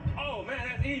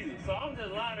that's easy. So I'm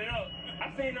just lining up.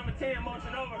 I seen number 10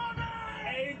 motion over.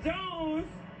 Hey, Jones.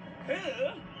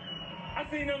 Yeah. I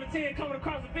seen number 10 coming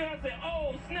across the field. I said,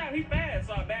 oh, snap, he fast.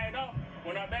 So I bagged off.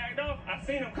 When I bagged off, I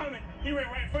seen him coming. He ran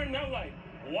right in front of me. I was like,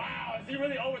 wow, is he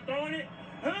really overthrowing it?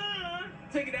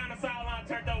 Took it down the sideline,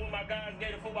 turned over with my guys,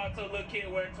 gave the football to a little kid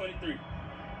wearing 23.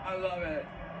 I love it.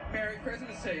 Merry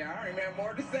Christmas to you. I don't even have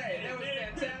more to say. That was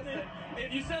fantastic.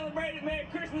 If you celebrated Merry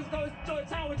Christmas, go enjoy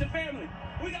time with your family.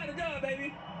 We got a dub,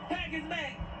 baby. Pack is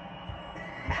back.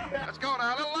 Let's go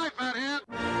now. A little life out here.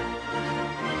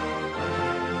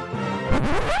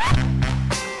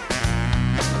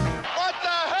 What the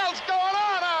hell's going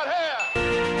on out here?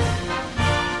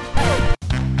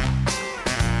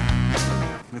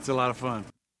 It's a lot of fun.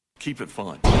 Keep it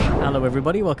fun. Hello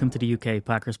everybody, welcome to the UK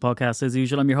Packers podcast. As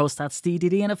usual, I'm your host, that's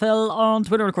DDNFL on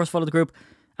Twitter, and of course follow the group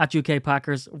at UK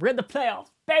Packers. We're in the playoffs,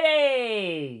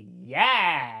 baby!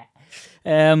 Yeah!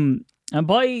 And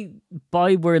by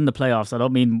we're in the playoffs, I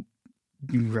don't mean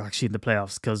we're actually in the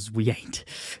playoffs, because we ain't.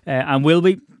 And will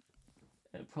we?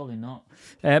 Probably not.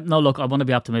 No, look, I want to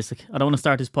be optimistic. I don't want to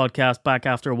start this podcast back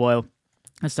after a while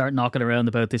and start knocking around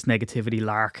about this negativity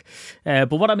lark. But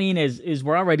what I mean is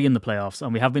we're already in the playoffs,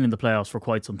 and we have been in the playoffs for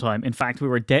quite some time. In fact, we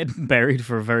were dead and buried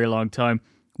for a very long time,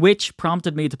 which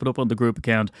prompted me to put up on the group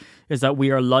account is that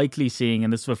we are likely seeing,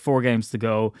 and this was 4 games to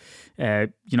go,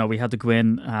 we had to go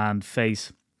in and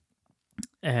face,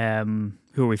 who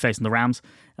are we facing? The Rams,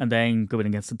 and then go in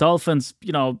against the Dolphins.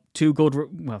 Two good,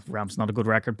 Rams not a good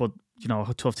record, but,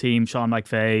 a tough team, Sean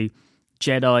McVay,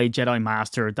 Jedi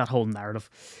Master, that whole narrative.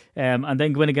 And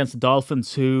then go in against the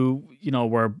Dolphins, who,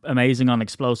 were amazing on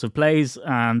explosive plays,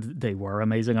 and they were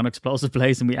amazing on explosive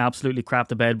plays, and we absolutely crapped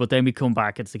the bed. But then we come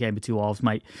back, it's the game of two halves,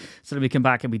 mate. So then we come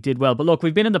back and we did well. But look,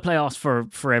 we've been in the playoffs for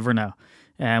forever now.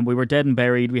 We were dead and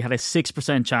buried. We had a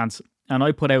 6% chance. And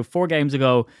I put out 4 games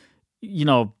ago,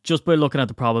 just by looking at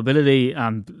the probability,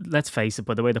 and let's face it,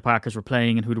 by the way the Packers were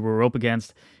playing and who they were up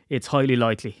against, it's highly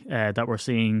likely that we're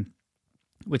seeing,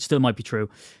 which still might be true,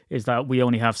 is that we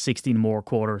only have 16 more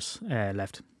quarters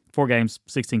left. 4 games,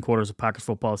 16 quarters of Packers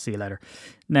football, see you later.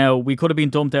 Now, we could have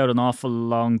been dumped out an awful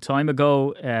long time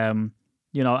ago, and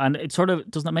it sort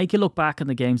of, doesn't it make you look back on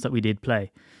the games that we did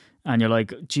play? And you're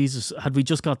like, Jesus, had we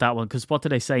just got that one? Because what do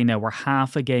they say now? We're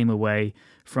half a game away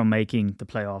from making the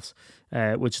playoffs,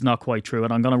 which is not quite true.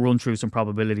 And I'm going to run through some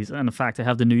probabilities. And in fact, I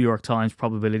have the New York Times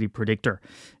probability predictor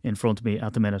in front of me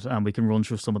at the minute, and we can run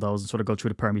through some of those and sort of go through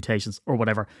the permutations or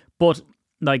whatever. But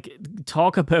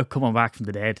talk about coming back from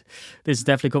the dead. This is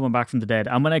definitely coming back from the dead.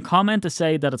 And when I comment to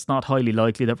say that it's not highly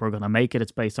likely that we're going to make it,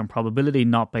 it's based on probability,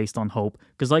 not based on hope.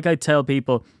 Because like I tell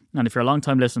people, and if you're a long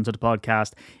time listener to the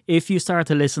podcast, if you start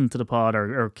to listen to the pod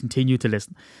or continue to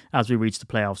listen as we reach the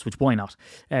playoffs, which why not?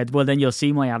 Well, then you'll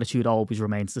see my attitude always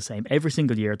remains the same. Every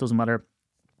single year, it doesn't matter.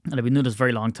 And I've been doing this a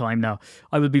very long time now.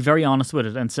 I will be very honest with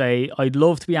it and say, I'd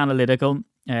love to be analytical.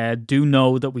 Do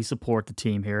know that we support the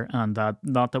team here, and that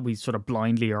not that we sort of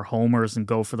blindly are homers and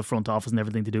go for the front office and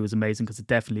everything to do is amazing, because it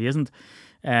definitely isn't.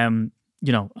 One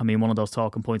of those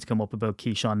talking points come up about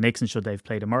Keyshawn Nixon. Should they have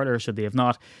played him earlier? Should they have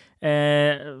not?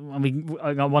 I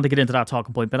want to get into that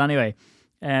talking point, but anyway,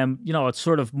 it's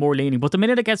sort of more leaning. But the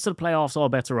minute it gets to the playoffs, all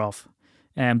bets are off.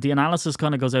 The analysis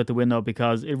kind of goes out the window,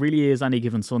 because it really is any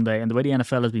given Sunday. And the way the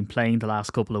NFL has been playing the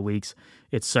last couple of weeks,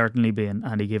 it's certainly been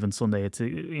any given Sunday. It's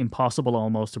impossible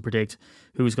almost to predict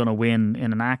who's going to win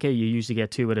in an ACA. You usually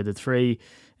get 2 out of the 3.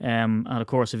 And of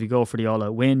course, if you go for the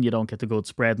all-out win, you don't get the good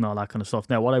spread and all that kind of stuff.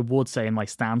 Now, what I would say in my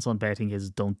stance on betting is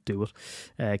don't do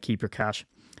it. Keep your cash.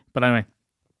 But anyway,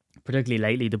 particularly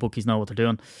lately, the bookies know what they're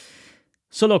doing.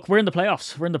 So look, we're in the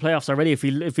playoffs. We're in the playoffs already. If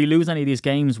we lose any of these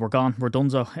games, we're gone. We're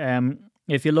donezo.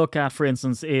 If you look at, for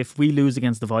instance, if we lose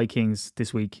against the Vikings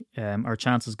this week, our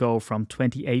chances go from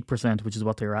 28%, which is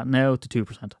what they're at now, to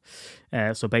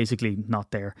 2%. So basically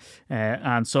not there.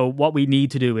 And so what we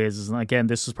need to do is, and again,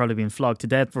 this has probably been flogged to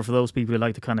death for those people who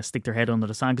like to kind of stick their head under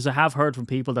the sand, because I have heard from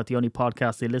people that the only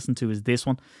podcast they listen to is this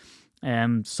one.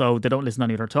 So they don't listen to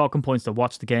any other talking points. They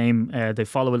watch the game, they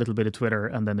follow a little bit of Twitter,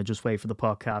 and then they just wait for the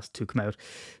podcast to come out.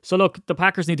 So look, the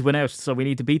Packers need to win out. So we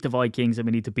need to beat the Vikings and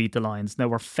we need to beat the Lions. Now,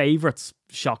 we're favourites,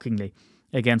 shockingly,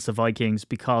 against the Vikings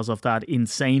because of that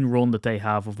insane run that they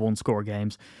have of 1-score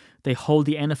games. They hold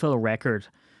the NFL record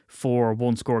for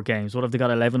 1-score games. What have they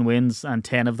got? 11 wins, and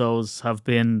 10 of those have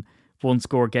been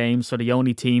 1-score games. So the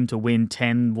only team to win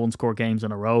 10 1-score games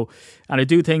in a row. And I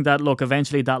do think that, look,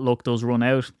 eventually that luck does run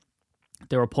out.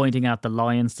 They were pointing at the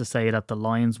Lions to say that the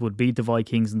Lions would beat the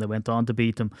Vikings, and they went on to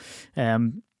beat them.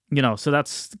 So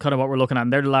that's kind of what we're looking at.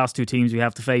 And they're the last 2 teams we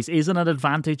have to face. Is it an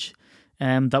advantage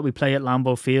that we play at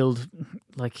Lambeau Field.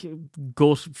 Like,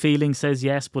 gut feeling says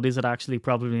yes, but is it actually?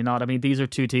 Probably not. I mean, these are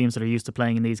two teams that are used to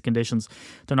playing in these conditions.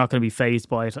 They're not going to be fazed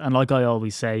by it. And like I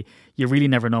always say, you really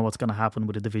never know what's going to happen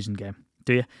with a division game,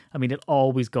 do you? I mean, it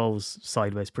always goes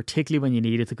sideways, particularly when you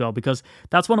need it to go, because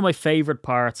that's one of my favourite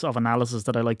parts of analysis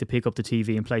that I like to pick up the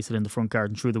TV and place it in the front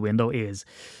garden through the window is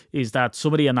that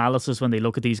some of the analysis, when they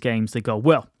look at these games, they go,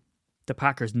 well, the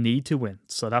Packers need to win,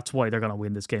 so that's why they're going to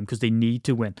win this game, because they need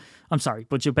to win. I'm sorry,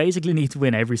 but you basically need to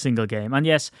win every single game. And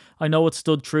yes, I know it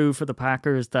stood true for the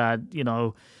Packers that, you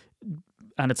know,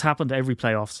 and it's happened every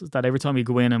playoffs, that every time we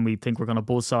go in and we think we're going to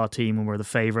buzzsaw a team and we're the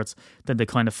favourites, then they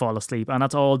kind of fall asleep. And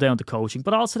that's all down to coaching,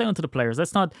 but also down to the players.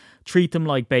 Let's not treat them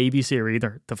like babies here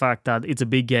either. The fact that it's a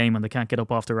big game and they can't get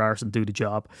up off their arse and do the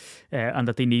job, and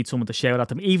that they need someone to shout at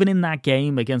them. Even in that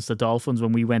game against the Dolphins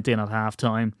when we went in at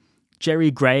halftime,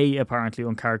 Jerry Gray, apparently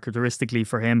uncharacteristically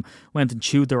for him, went and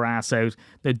chewed their ass out.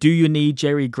 Now, do you need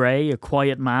Jerry Gray, a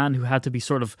quiet man who had to be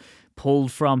sort of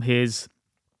pulled from his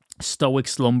stoic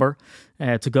slumber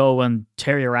to go and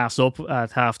tear your ass up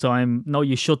at halftime? No,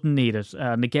 you shouldn't need it.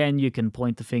 And again, you can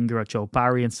point the finger at Joe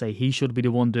Barry and say he should be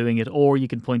the one doing it, or you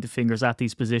can point the fingers at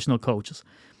these positional coaches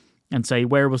and say,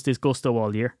 where was this gusto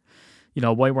all year? You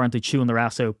know, why weren't they chewing their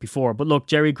ass out before? But look,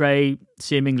 Jerry Gray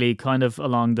seemingly kind of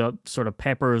along the sort of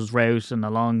Peppers route and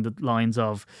along the lines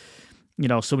of, you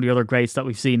know, some of the other greats that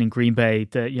we've seen in Green Bay.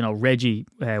 You know, Reggie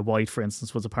White, for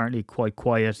instance, was apparently quite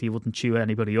quiet. He wouldn't chew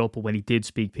anybody up, but when he did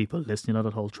speak, people listened, you know,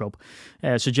 that whole trope.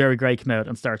 So Jerry Gray came out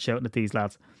and started shouting at these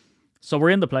lads. So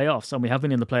we're in the playoffs, and we have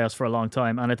been in the playoffs for a long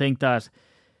time. And I think that,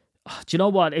 do you know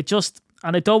what? It just,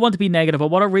 and I don't want to be negative, but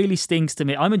what it really stinks to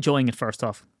me, I'm enjoying it first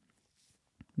off.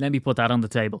 Let me put that on the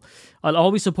table. I'll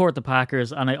always support the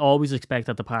Packers, and I always expect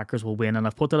that the Packers will win. And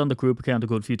I've put that on the group account a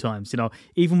good few times. You know,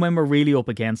 even when we're really up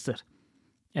against it,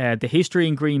 the history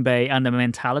in Green Bay and the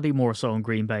mentality more so in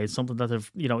Green Bay is something that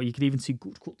have, you know, you could even see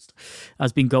Gutekunst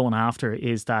has been going after,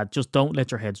 is that just don't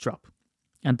let your heads drop.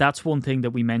 And that's one thing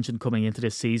that we mentioned coming into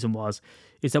this season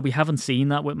is that we haven't seen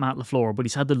that with Matt LaFleur, but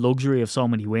he's had the luxury of so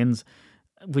many wins,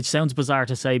 which sounds bizarre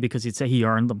to say because you'd say he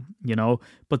earned them, you know.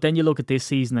 But then you look at this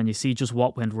season and you see just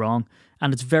what went wrong,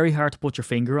 and it's very hard to put your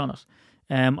finger on it.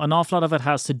 An awful lot of it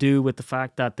has to do with the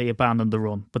fact that they abandoned the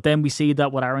run. But then we see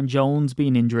that with Aaron Jones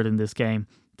being injured in this game,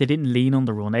 they didn't lean on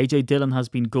the run. A.J. Dillon has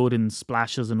been good in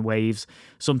splashes and waves.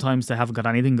 Sometimes they haven't got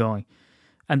anything going.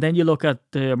 And then you look at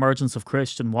the emergence of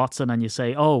Christian Watson and you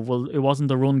say, oh, well, it wasn't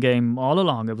the run game all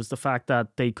along. It was the fact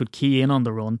that they could key in on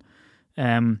the run.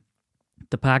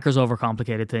 The Packers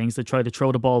overcomplicated things. They tried to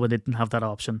throw the ball, but they didn't have that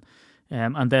option.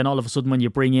 And then all of a sudden, when you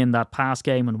bring in that pass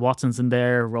game and Watson's in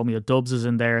there, Romeo Doubs is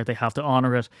in there, they have to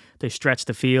honour it. They stretch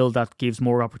the field. That gives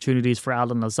more opportunities for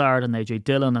Alan Lazard and A.J.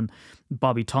 Dillon, and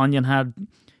Bobby Tonyan had,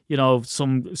 you know,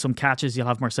 some catches. You'll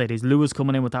have Mercedes Lewis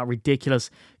coming in with that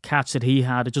ridiculous catch that he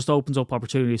had. It just opens up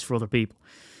opportunities for other people.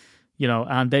 You know,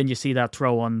 and then you see that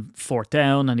throw on fourth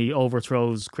down and he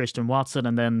overthrows Christian Watson,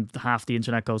 and then half the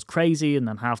internet goes crazy, and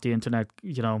then half the internet,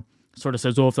 you know, sort of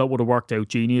says, oh, if that would have worked out,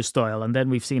 genius style. And then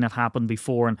we've seen it happen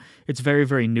before, and it's very,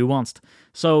 very nuanced.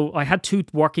 So I had two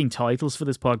working titles for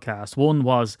this podcast. One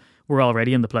was, we're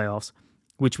already in the playoffs,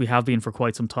 which we have been for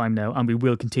quite some time now, and we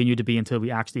will continue to be until we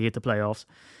actually hit the playoffs.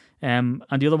 And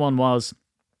the other one was,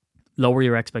 lower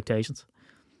your expectations.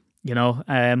 You know,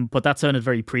 but that sounded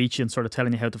very preachy and sort of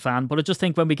telling you how to fan. But I just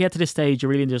think when we get to this stage, you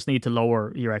really just need to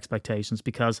lower your expectations,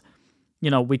 because,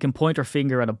 you know, we can point our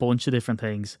finger at a bunch of different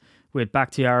things, with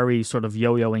Bakhtiari sort of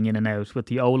yo-yoing in and out, with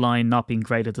the O-line not being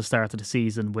great at the start of the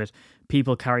season, with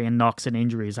people carrying knocks and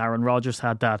injuries. Aaron Rodgers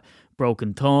had that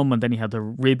broken thumb, and then he had the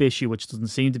rib issue, which doesn't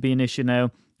seem to be an issue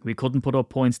now. We couldn't put up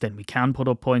points, then we can put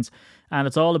up points, and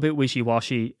it's all a bit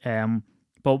wishy-washy.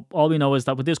 But all we know is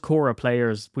that with this core of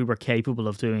players, we were capable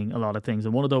of doing a lot of things.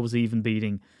 And one of those was even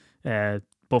beating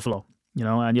Buffalo, you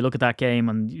know. And you look at that game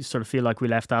and you sort of feel like we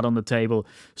left that on the table.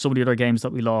 Some of the other games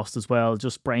that we lost as well,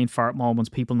 just brain fart moments,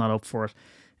 people not up for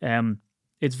it.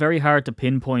 It's very hard to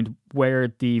pinpoint where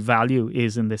the value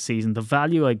is in this season. The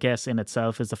value, I guess, in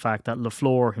itself is the fact that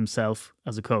LaFleur himself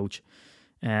as a coach,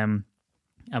 and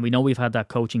we know we've had that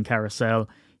coaching carousel.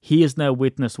 He has now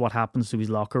witnessed what happens to his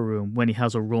locker room when he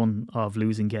has a run of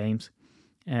losing games.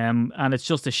 And it's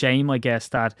just a shame, I guess,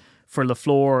 that for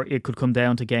LaFleur, it could come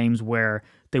down to games where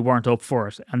they weren't up for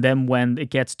it. And then when it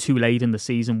gets too late in the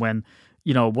season, when,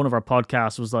 you know, one of our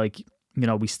podcasts was like, you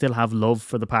know, we still have love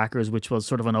for the Packers, which was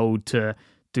sort of an ode to,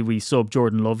 do we sub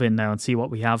Jordan Love in now and see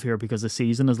what we have here because the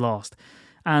season is lost.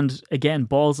 And again,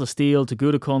 balls of steel to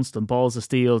Gutekunst and balls of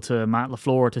steel to Matt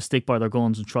LaFleur to stick by their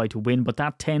guns and try to win. But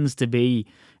that tends to be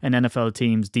an NFL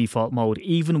team's default mode,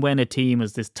 even when a team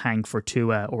is this tank for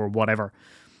Tua or whatever.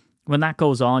 when that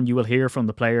goes on, you will hear from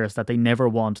the players that they're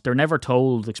never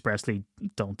told expressly,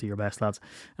 don't do your best, lads.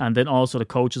 And then also the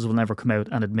coaches will never come out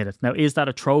and admit it. Now, is that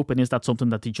a trope and is that something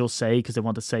that they just say because they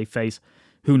want to save face?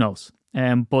 Who knows?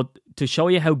 But to show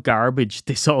you how garbage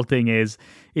this whole thing is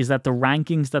that the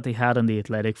rankings that they had on The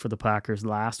Athletic for the Packers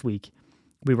last week,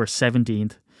 we were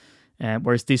 17th,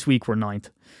 whereas this week we're 9th.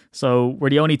 So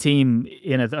we're the only team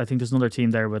in it. I think there's another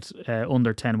team there with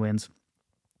under 10 wins.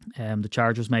 The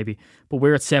Chargers maybe, but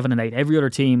we're at 7 and 8. Every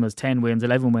other team has 10 wins,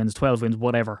 11 wins, 12 wins,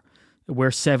 whatever. We're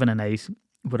 7 and 8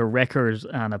 with a record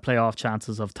and a playoff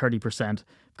chances of 30%.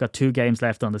 We've got 2 games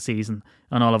left on the season,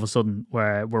 and all of a sudden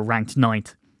we're ranked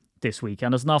 9th this week.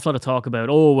 And there's an awful lot of talk about,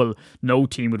 oh well, no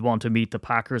team would want to meet the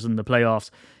Packers in the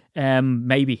playoffs.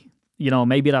 Maybe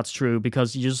that's true,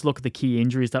 because you just look at the key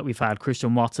injuries that we've had.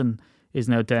 Christian Watson is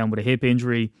now down with a hip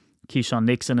injury. Keyshawn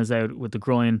Nixon is out with the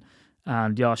groin.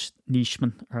 And Josh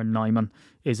Nijman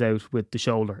is out with the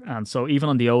shoulder. And so even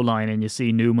on the O-line, and you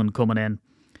see Newman coming in,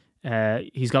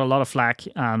 he's got a lot of flack,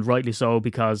 and rightly so,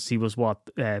 because he was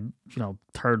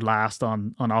third last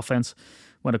on offense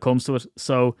when it comes to it.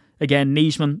 So again,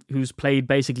 Nijman, who's played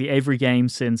basically every game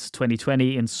since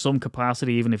 2020 in some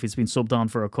capacity, even if he's been subbed on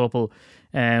for a couple,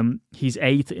 he's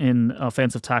 8th in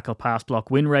offensive tackle pass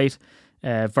block win rate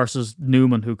versus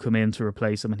Newman, who come in to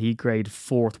replace him, and he graded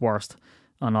 4th worst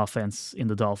on offense in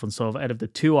the Dolphins. So out of the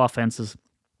 2 offenses,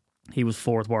 he was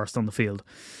 4th worst on the field,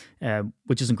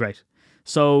 which isn't great.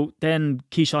 So then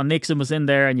Keyshawn Nixon was in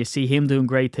there, and you see him doing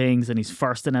great things, and he's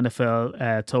first in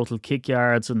NFL total kick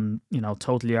yards and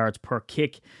total yards per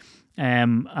kick,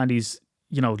 and he's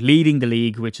leading the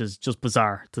league, which is just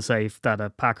bizarre to say that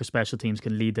a Packer special teams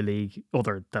can lead the league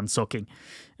other than sucking.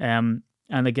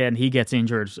 And again, he gets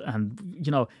injured. And,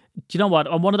 do you know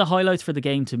what? One of the highlights for the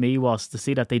game to me was to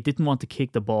see that they didn't want to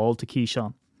kick the ball to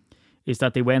Keyshawn. Is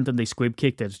that they went and they squib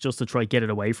kicked it just to try get it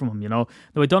away from him, Now,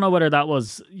 I don't know whether that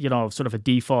was, sort of a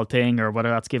default thing or whether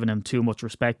that's giving him too much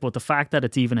respect. But the fact that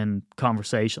it's even in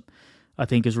conversation, I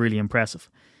think, is really impressive.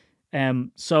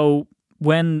 So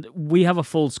when we have a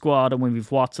full squad and when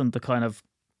we've Watson to kind of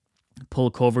pull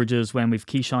coverages, when we've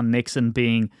Keyshawn Nixon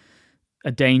being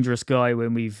a dangerous guy,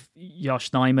 when we've Josh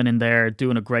Nijman in there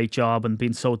doing a great job and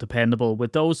being so dependable,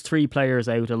 with those 3 players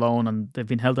out alone and they've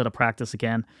been held out of practice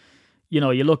again, you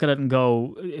look at it and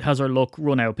go, has our luck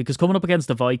run out? Because coming up against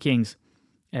the Vikings,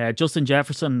 Justin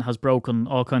Jefferson has broken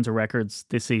all kinds of records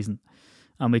this season,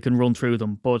 and we can run through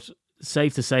them. But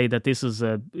safe to say that this is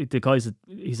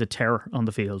he's a terror on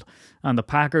the field, and the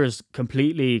Packers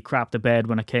completely crapped the bed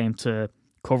when it came to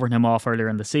covering him off earlier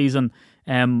in the season.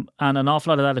 And an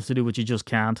awful lot of that is to do with you just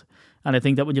can't. And I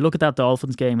think that when you look at that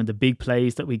Dolphins game and the big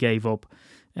plays that we gave up,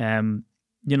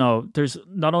 there's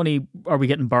not only are we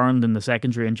getting burned in the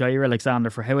secondary, and Jair Alexander,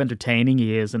 for how entertaining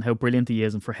he is and how brilliant he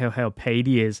is and for how paid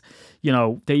he is,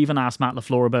 they even asked Matt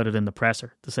LaFleur about it in the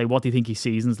presser to say, what do you think his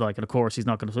season's like? And of course, he's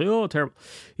not going to say, oh, terrible.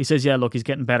 He says, yeah, look, he's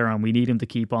getting better and we need him to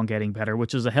keep on getting better,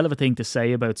 which is a hell of a thing to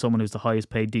say about someone who's the highest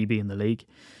paid DB in the league.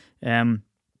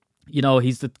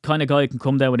 He's the kind of guy who can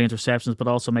come down with interceptions, but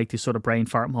also make these sort of brain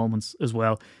fart moments as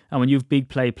well. And when you've big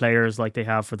play players like they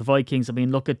have for the Vikings, I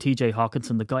mean, look at TJ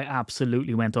Hawkinson. The guy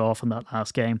absolutely went off in that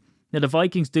last game. Now, the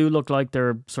Vikings do look like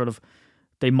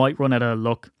they might run out of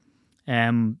luck.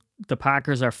 The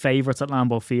Packers are favourites at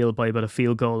Lambeau Field by about a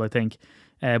field goal, I think.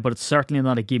 But it's certainly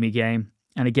not a gimme game.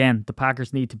 And again, the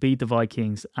Packers need to beat the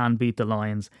Vikings and beat the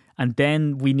Lions. And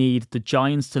then we need the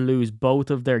Giants to lose both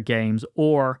of their games,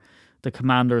 or the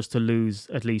Commanders to lose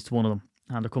at least one of them.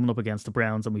 And they're coming up against the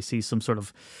Browns, and we see some sort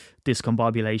of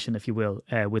discombobulation, if you will,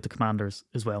 with the Commanders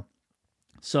as well.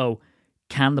 So,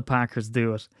 can the Packers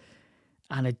do it?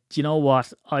 And you know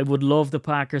what? I would love the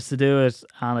Packers to do it,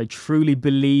 and I truly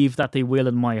believe that they will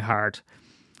in my heart.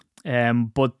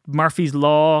 But Murphy's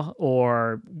Law,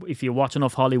 or if you watch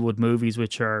enough Hollywood movies,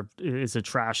 which is a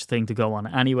trash thing to go on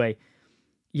anyway,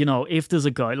 if there's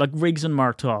a guy like Riggs and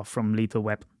Murtaugh from Lethal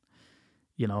Weapon,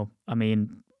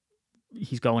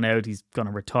 he's going out, he's going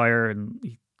to retire, and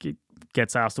he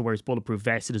gets asked to wear his bulletproof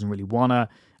vest. He doesn't really want to.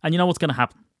 And you know what's going to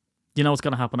happen? You know what's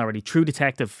going to happen already. True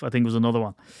Detective, I think, was another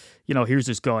one. Here's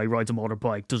this guy, rides a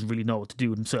motorbike, doesn't really know what to do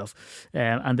with himself.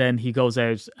 And then he goes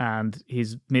out and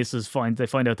his missus they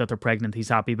find out that they're pregnant. He's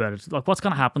happy about it. Like, what's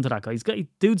going to happen to that guy?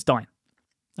 Dude's dying.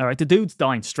 All right, the dude's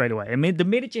dying straight away. I mean, the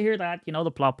minute you hear that,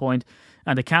 the plot point,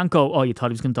 and they can't go, oh, you thought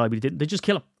he was going to die, but he didn't. They just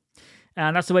kill him.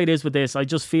 And that's the way it is with this. I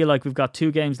just feel like we've got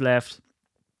 2 games left.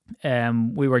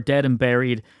 We were dead and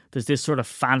buried. There's this sort of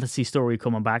fantasy story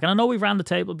coming back. And I know we ran the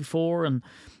table before and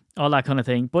all that kind of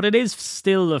thing, but it is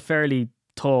still a fairly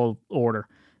tall order.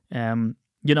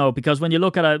 Because when you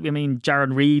look at it,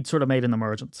 Jaron Reed sort of made an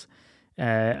emergence.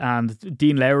 And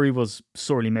Dean Lowry was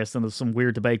sorely missed, and there's some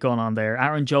weird debate going on there.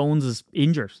 Aaron Jones is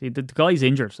injured. The guy's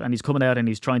injured, and he's coming out and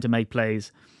he's trying to make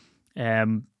plays.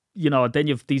 Then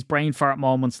you've these brain fart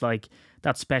moments like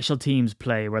that special teams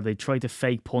play where they tried to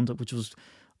fake punt it, which was,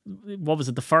 what was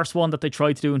it, the first one that they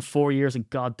tried to do in 4 years, and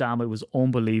goddamn, it was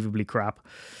unbelievably crap.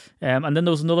 And then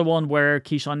there was another one where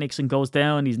Keyshawn Nixon goes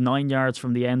down, he's 9 yards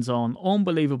from the end zone,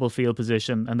 unbelievable field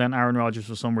position, and then Aaron Rodgers,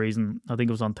 for some reason, I think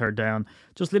it was on third down,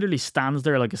 just literally stands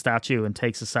there like a statue and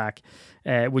takes a sack,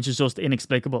 which is just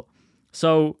inexplicable.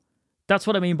 So that's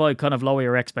what I mean by kind of lower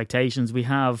your expectations. We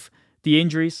have the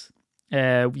injuries.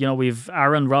 We've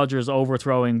Aaron Rodgers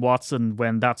overthrowing Watson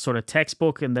when that's sort of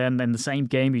textbook, and then in the same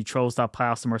game he throws that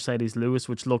pass to Mercedes Lewis,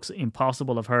 which looks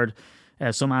impossible. I've heard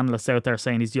some analysts out there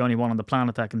saying he's the only one on the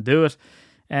planet that can do it.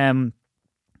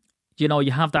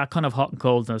 You have that kind of hot and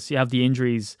coldness. You have the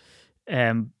injuries.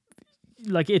 It's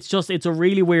a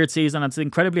really weird season. It's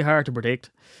incredibly hard to predict,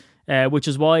 which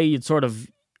is why you'd sort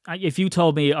of, if you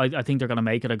told me I think they're going to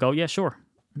make it, I'd go, yeah, sure.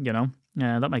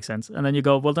 That makes sense. And then you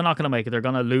go, well, they're not going to make it. They're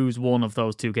going to lose one of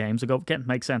those two games. I go, it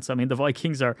makes sense. I mean, the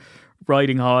Vikings are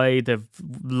riding high. They've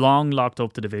long locked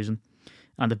up the division,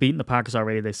 and they've beaten the Packers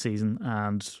already this season,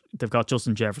 and they've got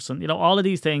Justin Jefferson. All of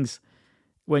these things,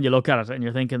 when you look at it and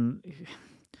you're thinking,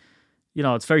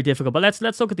 it's very difficult. But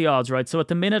let's look at the odds, right? So at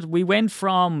the minute, we went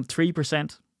from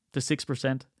 3% to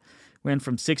 6%. Went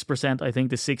from 6%, I think,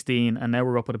 to 16%, and now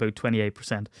we're up at about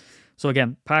 28%. So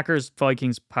again, Packers,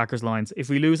 Vikings, Packers, Lions. If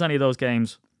we lose any of those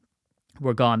games,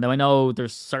 we're gone. Now, I know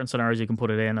there's certain scenarios you can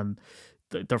put it in, and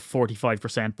they're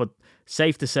 45%, but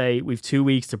safe to say we've 2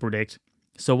 weeks to predict.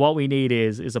 So what we need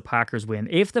is a Packers win.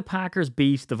 If the Packers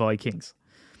beat the Vikings,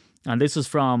 and this is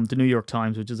from the New York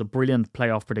Times, which is a brilliant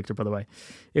playoff predictor, by the way.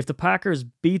 If the Packers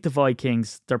beat the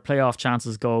Vikings, their playoff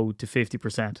chances go to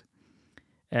 50%.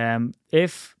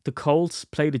 If the Colts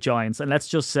play the Giants, and let's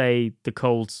just say the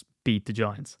Colts beat the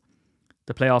Giants,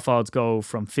 the playoff odds go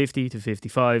from 50 to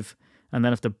 55. And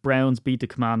then if the Browns beat the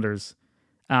Commanders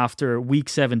after week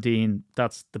 17,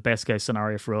 that's the best case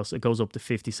scenario for us. It goes up to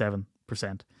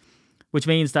 57%, which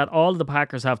means that all the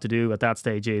Packers have to do at that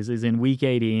stage is in week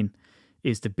 18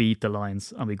 is to beat the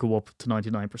Lions, and we go up to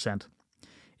 99%.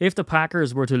 If the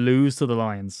Packers were to lose to the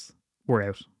Lions, we're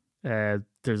out.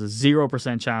 There's a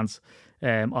 0% chance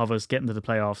of us getting to the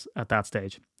playoffs at that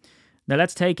stage. Now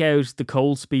let's take out the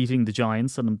Colts beating the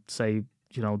Giants and say,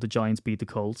 the Giants beat the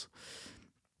Colts.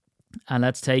 And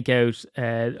let's take out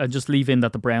and just leave in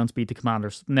that the Browns beat the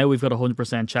Commanders. Now we've got a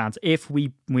 100% chance. If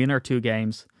we win our 2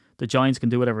 games, the Giants can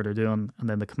do whatever they're doing, and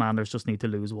then the Commanders just need to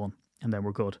lose 1, and then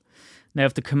we're good. Now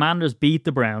if the Commanders beat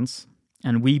the Browns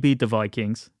and we beat the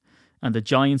Vikings and the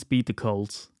Giants beat the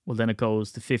Colts, well then it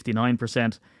goes to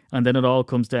 59%, and then it all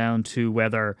comes down to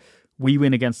whether we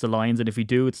win against the Lions, and if we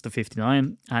do, it's the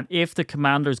 59. And if the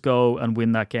Commanders go and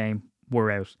win that game, we're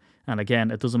out. And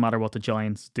again, it doesn't matter what the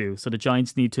Giants do. So the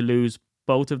Giants need to lose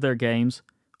both of their games,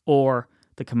 or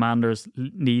the Commanders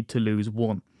need to lose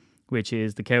 1, which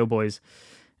is the Cowboys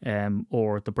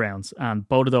or the Browns. And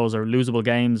both of those are losable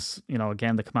games.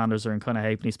 Again, the Commanders are in kind of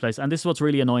halfpenny place. And this is what's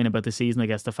really annoying about the season, I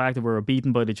guess. The fact that we were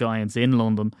beaten by the Giants in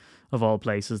London, of all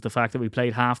places. The fact that we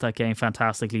played half that game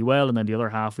fantastically well, and then the other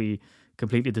half we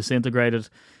completely disintegrated.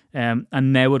 And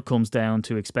now it comes down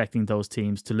to expecting those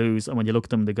teams to lose. And when you look at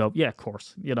them, they go, yeah, of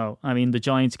course. The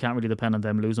Giants, you can't really depend on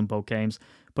them losing both games.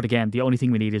 But again, the only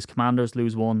thing we need is Commanders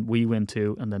lose 1, we win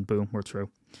 2, and then boom, we're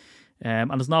through.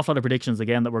 And there's an awful lot of predictions,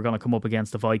 again, that we're going to come up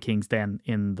against the Vikings then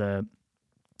in the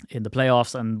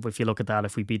playoffs. And if you look at that,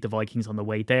 if we beat the Vikings on the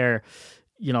way there,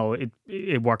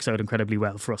 it works out incredibly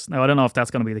well for us. Now, I don't know if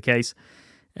that's going to be the case,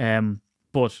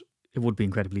 but it would be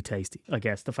incredibly tasty, I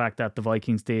guess, the fact that the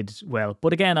Vikings did well.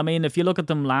 But again, if you look at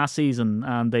them last season,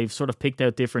 and they've sort of picked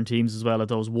out different teams as well at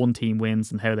those one-team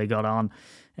wins and how they got on,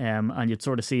 and you'd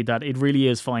sort of see that it really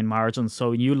is fine margins. So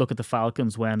when you look at the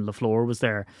Falcons when LaFleur was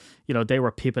there, they were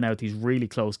pipping out these really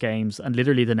close games, and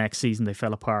literally the next season they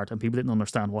fell apart, and people didn't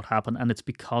understand what happened, and it's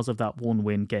because of that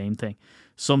one-win game thing.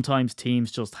 Sometimes teams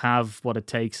just have what it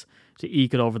takes to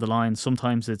eke it over the line.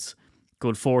 Sometimes it's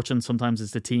good fortune. Sometimes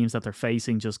it's the teams that they're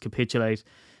facing just capitulate.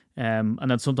 And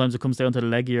then sometimes it comes down to the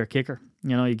leg of your kicker.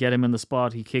 You get him in the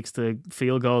spot, he kicks the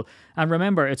field goal. And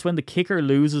remember, it's when the kicker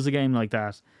loses a game like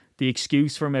that, the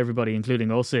excuse from everybody,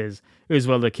 including us, is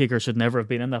well, the kicker should never have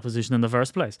been in that position in the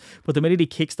first place. But the minute he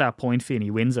kicks that point for you and he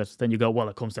wins it, then you go, well,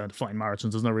 it comes down to fine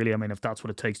margins, doesn't it really? If that's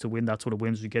what it takes to win, that's what it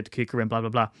wins. You get the kicker in, blah,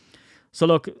 blah, blah. So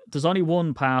look, there's only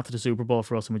one path to the Super Bowl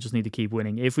for us, and we just need to keep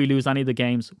winning. If we lose any of the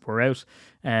games, we're out,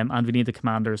 and we need the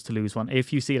Commanders to lose 1.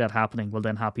 If you see that happening, well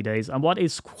then happy days. And what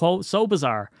is so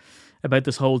bizarre about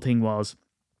this whole thing was,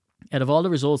 out of all the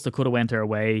results that could have went our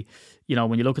way, you know,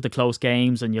 when you look at the close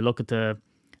games and you look at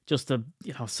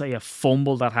say a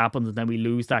fumble that happens and then we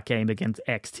lose that game against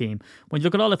X team. When you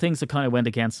look at all the things that kind of went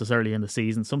against us early in the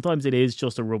season, sometimes it is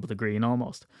just a rub of the green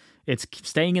almost. It's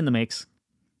staying in the mix.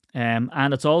 And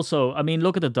it's also, I mean,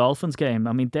 look at the Dolphins game.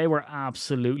 I mean, they were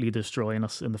absolutely destroying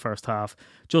us in the first half,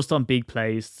 just on big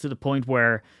plays, to the point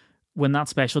where when that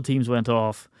special teams went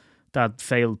off, that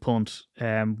failed punt,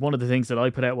 one of the things that I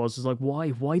put out was like,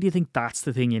 why do you think that's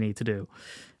the thing you need to do?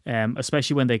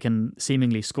 Especially when they can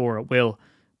seemingly score at will.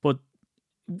 But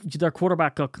their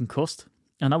quarterback got concussed,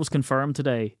 and that was confirmed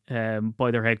today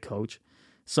by their head coach.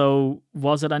 So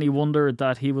was it any wonder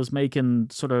that he was making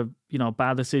sort of, you know,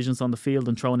 bad decisions on the field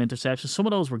and throwing interceptions? Some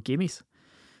of those were gimmies.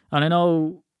 And I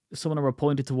know some of them were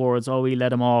pointed towards, he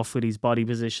let him off with his body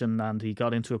position and he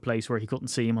got into a place where he couldn't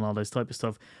see him and all this type of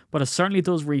stuff. But it certainly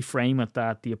does reframe it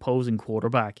that the opposing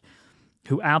quarterback,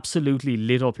 who absolutely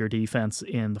lit up your defense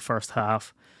in the first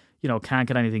half, you know, can't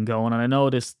get anything going. And I know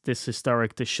this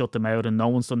historic to shut them out, and no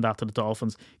one's done that to the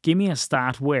Dolphins. Give me a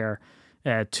stat where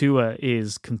Tua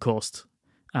is concussed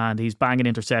and he's banging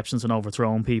interceptions and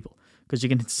overthrowing people. Because you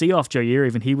can see off Jair,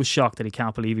 even he was shocked that he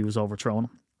can't believe he was overthrown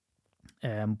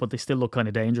him. But they still look kind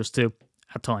of dangerous too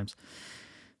at times.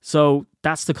 So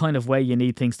that's the kind of way you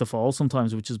need things to fall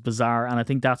sometimes, which is bizarre. And I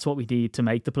think that's what we need to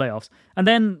make the playoffs. And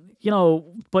then, you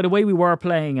know, by the way we were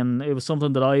playing, and it was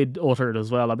something that I'd uttered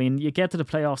as well. I mean, you get to the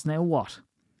playoffs, now what?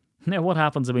 Now what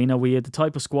happens? I mean, are we the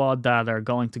type of squad that are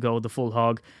going to go the full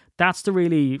hog? That's the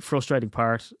really frustrating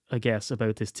part, I guess,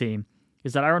 about this team,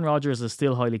 is that Aaron Rodgers is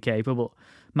still highly capable.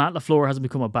 Matt LaFleur hasn't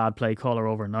become a bad play caller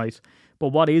overnight. But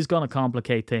what is going to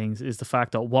complicate things is the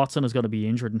fact that Watson is going to be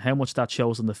injured, and how much that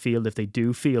shows on the field if they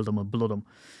do field him and blood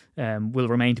him will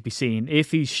remain to be seen. If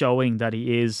he's showing that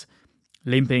he is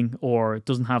limping or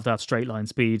doesn't have that straight line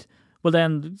speed, well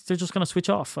then they're just going to switch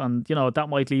off, and you know that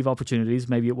might leave opportunities,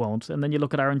 maybe it won't. And then you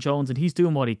look at Aaron Jones and he's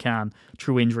doing what he can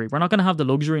through injury. We're not going to have the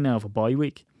luxury now of a bye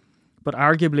week, but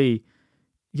arguably,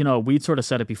 you know, we'd sort of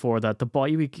said it before that the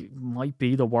bye week might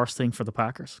be the worst thing for the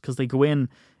Packers, because they go in,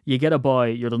 you get a bye,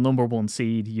 you're the number one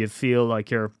seed, you feel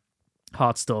like you're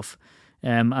hot stuff,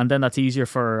 and then that's easier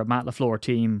for a Matt LaFleur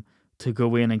team to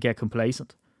go in and get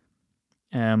complacent.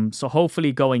 So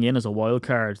hopefully going in as a wild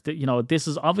card, you know, this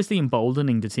is obviously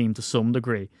emboldening the team to some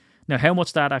degree. Now, how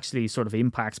much that actually sort of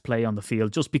impacts play on the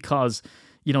field, just because,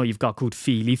 you know, you've got good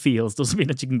feels, doesn't mean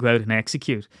that you can go out and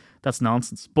execute. That's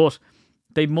nonsense. But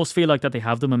they must feel like that they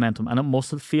have the momentum, and it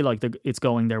must feel like it's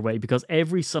going their way, because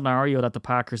every scenario that the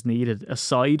Packers needed,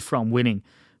 aside from winning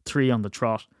 3 on the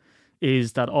trot,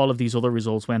 is that all of these other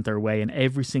results went their way, and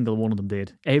every single one of them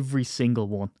did. Every single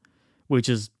one. Which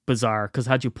is bizarre, because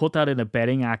had you put that in a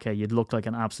betting acca, you'd look like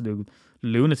an absolute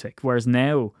lunatic. Whereas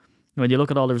now, when you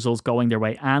look at all the results going their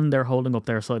way, and they're holding up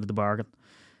their side of the bargain.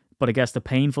 But I guess the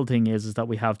painful thing is that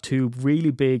we have 2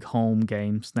 really big home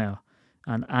games now.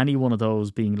 And any one of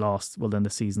those being lost, well, then the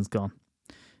season's gone.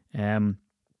 And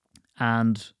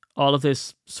all of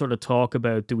this sort of talk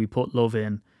about, do we put Love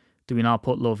in? Do we not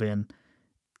put Love in?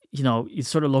 You know, you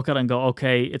sort of look at it and go,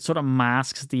 okay, it sort of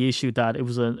masks the issue that it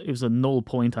was a null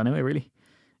point anyway, really.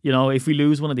 You know, if we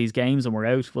lose one of these games and we're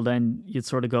out, well, then you'd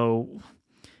sort of go,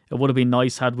 it would have been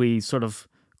nice had we sort of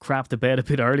crapped the bed a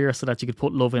bit earlier so that you could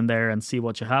put Love in there and see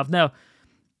what you have. Now,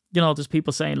 you know, there's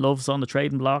people saying Love's on the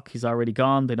trading block. He's already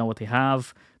gone. They know what they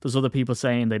have. There's other people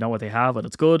saying they know what they have and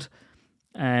it's good.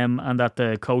 And that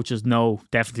the coaches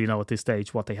definitely know at this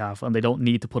stage what they have, and they don't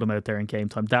need to put him out there in game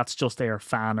time. That's just their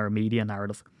fan or media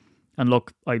narrative. And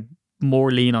look, I more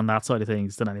lean on that side of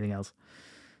things than anything else.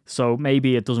 So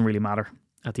maybe it doesn't really matter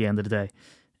at the end of the day.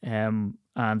 And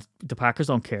the Packers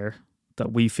don't care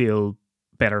that we feel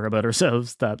better about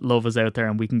ourselves, that Love is out there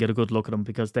and we can get a good look at him,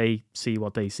 because they see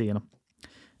what they see in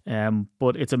him.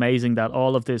 But it's amazing that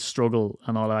all of this struggle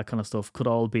and all that kind of stuff could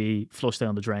all be flushed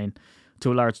down the drain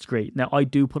to a large degree. Now, I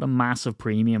do put a massive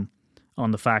premium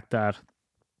on the fact that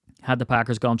had the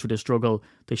Packers gone through this struggle,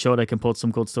 they show they can put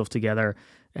some good stuff together.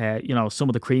 You know, some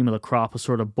of the cream of the crop has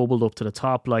sort of bubbled up to the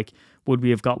top. Like, would we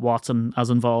have got Watson as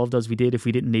involved as we did if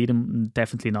we didn't need him?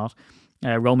 Definitely not.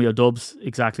 Romeo Doubs,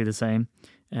 exactly the same.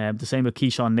 The same with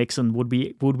Keyshawn Nixon. Would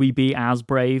we be as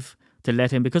brave to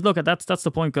let him? Because look, that's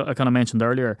the point I kind of mentioned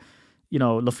earlier. You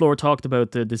know, LaFleur talked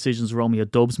about the decisions Romeo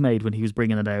Doubs made when he was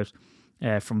bringing it out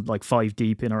from like 5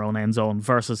 deep in our own end zone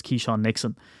versus Keyshawn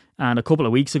Nixon. And a couple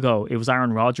of weeks ago, it was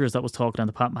Aaron Rodgers that was talking on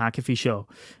the Pat McAfee show,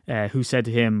 who said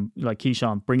to him, like,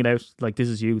 Keyshawn, bring it out. Like, this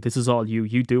is you. This is all you.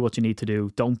 You do what you need to do.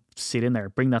 Don't sit in there.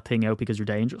 Bring that thing out because you're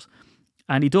dangerous.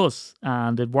 And he does,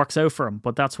 and it works out for him.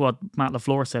 But that's what Matt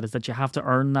LaFleur said, is that you have to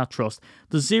earn that trust.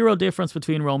 There's zero difference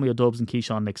between Romeo Doubs and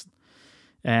Keyshawn Nixon.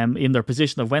 in their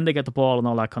position of when they get the ball and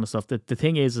all that kind of stuff. The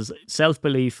thing is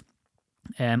self-belief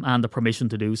and the permission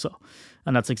to do so.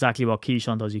 And that's exactly what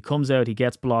Keyshawn does. He comes out, he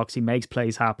gets blocks, he makes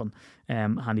plays happen,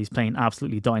 and he's playing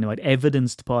absolutely dynamite,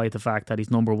 evidenced by the fact that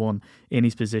he's number one in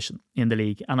his position in the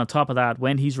league. And on top of that,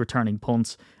 when he's returning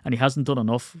punts, and he hasn't done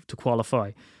enough to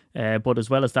qualify, but as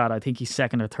well as that, I think he's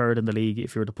second or third in the league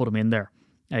if you were to put him in there.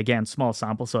 Again, small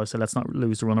sample size, so let's not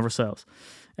lose the run of ourselves.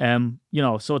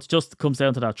 So it just comes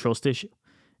down to that trust issue.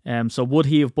 So would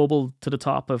he have bubbled to the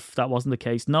top if that wasn't the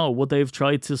case? No. Would they have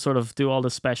tried to sort of do all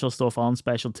this special stuff on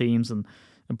special teams and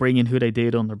bring in who they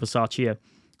did under Bisaccia?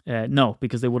 No,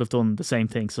 because they would have done the same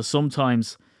thing. So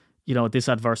sometimes, this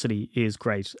adversity is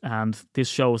great, and this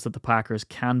shows that the Packers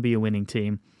can be a winning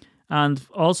team. And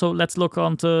also, let's look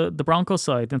onto the Broncos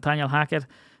side. Nathaniel Hackett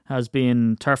has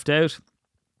been turfed out.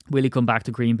 Will he come back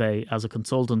to Green Bay as a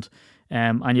consultant?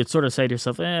 And you'd sort of say to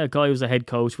yourself, a guy who's a head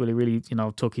coach, will he really,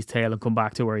 tuck his tail and come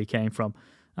back to where he came from?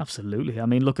 Absolutely. I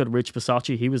mean, look at Rich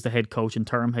Bisaccia. He was the head coach,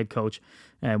 interim head coach,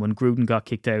 when Gruden got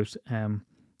kicked out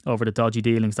over the dodgy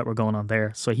dealings that were going on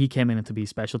there. So he came in to be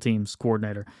special teams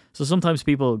coordinator. So sometimes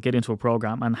people get into a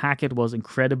program, and Hackett was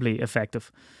incredibly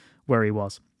effective where he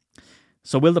was.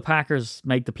 So will the Packers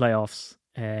make the playoffs?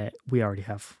 We already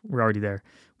have. We're already there.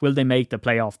 Will they make the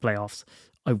playoffs?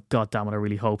 God damn it, I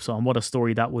really hope so. And what a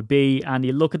story that would be. And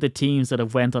you look at the teams that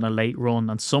have went on a late run,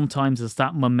 and sometimes it's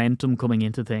that momentum coming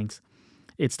into things.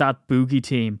 It's that boogie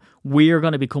team. We're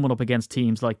going to be coming up against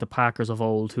teams like the Packers of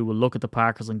old, who will look at the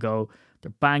Packers and go,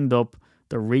 they're banged up,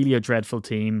 they're really a dreadful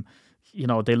team.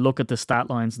 They look at the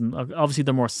stat lines, and obviously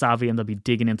they're more savvy and they'll be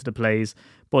digging into the plays.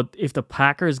 But if the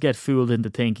Packers get fooled into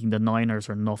thinking the Niners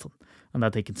are nothing and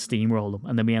that they can steamroll them,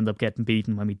 and then we end up getting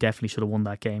beaten when we definitely should have won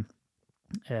that game,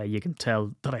 you can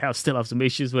tell that I still have some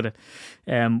issues with it.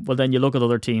 Well, then you look at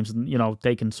other teams, and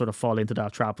they can sort of fall into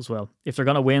that trap as well. If they're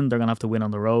going to win, they're going to have to win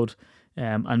on the road,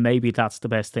 and maybe that's the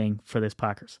best thing for this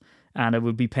Packers. And it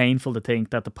would be painful to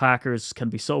think that the Packers can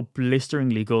be so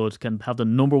blisteringly good, can have the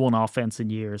number one offense in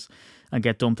years, and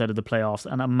get dumped out of the playoffs.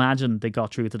 And imagine they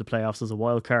got through to the playoffs as a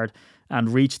wild card and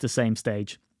reached the same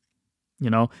stage.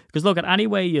 Because look, at any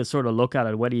way you sort of look at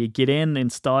it, whether you get in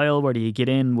style, whether you get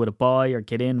in with a bye or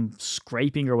get in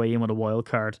scraping your way in with a wild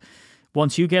card,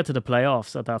 once you get to the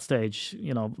playoffs at that stage,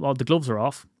 well, the gloves are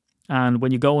off. And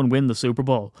when you go and win the Super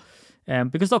Bowl,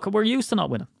 because look, we're used to not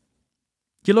winning.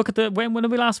 You look at when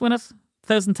did we last win it?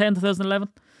 2010, 2011.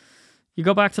 You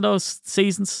go back to those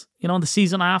seasons, in the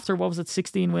season after, what was it,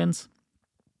 16 wins?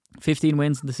 15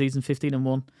 wins in the season,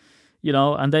 15-1.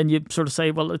 And then you sort of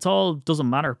say, well, it all doesn't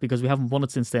matter because we haven't won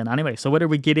it since then anyway. So whether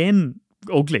we get in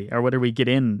ugly or whether we get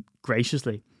in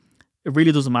graciously, it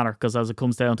really doesn't matter, because as it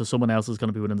comes down to, someone else is going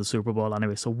to be winning the Super Bowl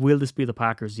anyway. So will this be the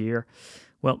Packers' year?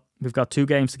 Well, we've got 2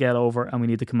 games to get over, and we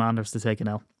need the Commanders to take an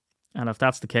L. And if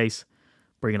that's the case,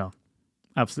 bring it on.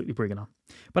 Absolutely bring it on.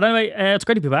 But anyway, it's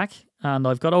great to be back, and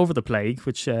I've got over the plague,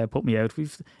 which put me out.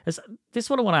 This is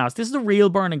what I want to ask. This is a real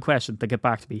burning question to get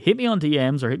back to me. Hit me on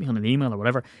DMs or hit me on an email or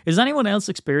whatever. Is anyone else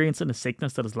experiencing a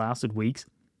sickness that has lasted weeks?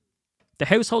 The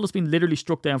household has been literally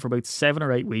struck down for about 7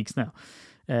 or 8 weeks now.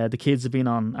 The kids have been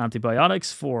on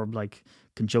antibiotics for like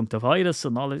conjunctivitis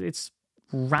and all. It's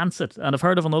rancid. And I've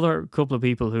heard of another couple of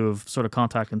people who have sort of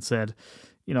contacted and said,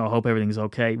 I hope everything's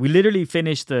okay. We literally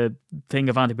finished the thing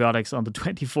of antibiotics on the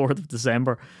 24th of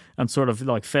December and sort of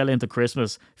like fell into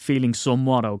Christmas feeling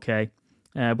somewhat okay.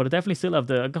 But I definitely still have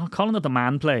I'm calling it the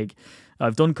man plague.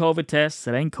 I've done COVID tests.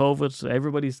 It ain't COVID.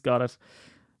 Everybody's got it.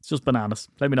 It's just bananas.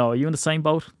 Let me know. Are you in the same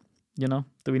boat? Do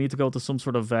we need to go to some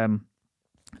sort of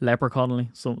leper colony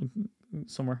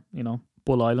somewhere,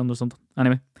 Bull Island or something?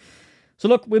 Anyway. So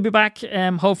look, we'll be back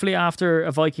hopefully after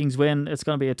a Vikings win. It's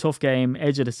going to be a tough game,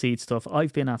 edge of the seat stuff.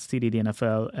 I've been at TDD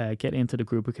NFL. Get into the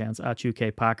group accounts at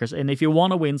UK Packers. And if you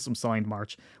want to win some signed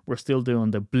merch, we're still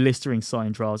doing the blistering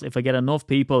sign draws. If I get enough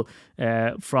people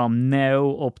from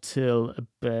now up till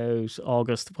about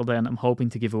August, well then I'm hoping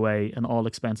to give away an all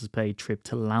expenses paid trip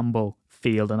to Lambeau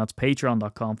Field. And that's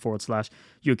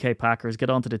patreon.com/UK Packers. Get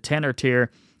onto the tenor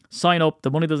tier. Sign up, the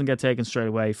money doesn't get taken straight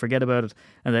away, forget about it,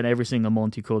 and then every single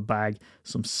month you could bag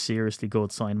some seriously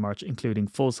good signed merch, including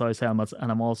full-size helmets.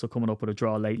 And I'm also coming up with a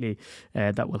draw lately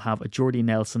that will have a Jordy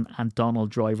Nelson and Donald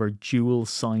Driver dual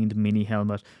signed mini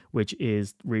helmet, which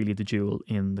is really the jewel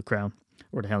in the crown,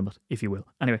 or the helmet, if you will.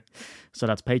 Anyway, so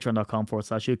that's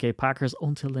patreon.com/UK Packers.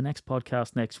 Until the next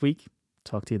podcast next week,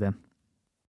 talk to you then.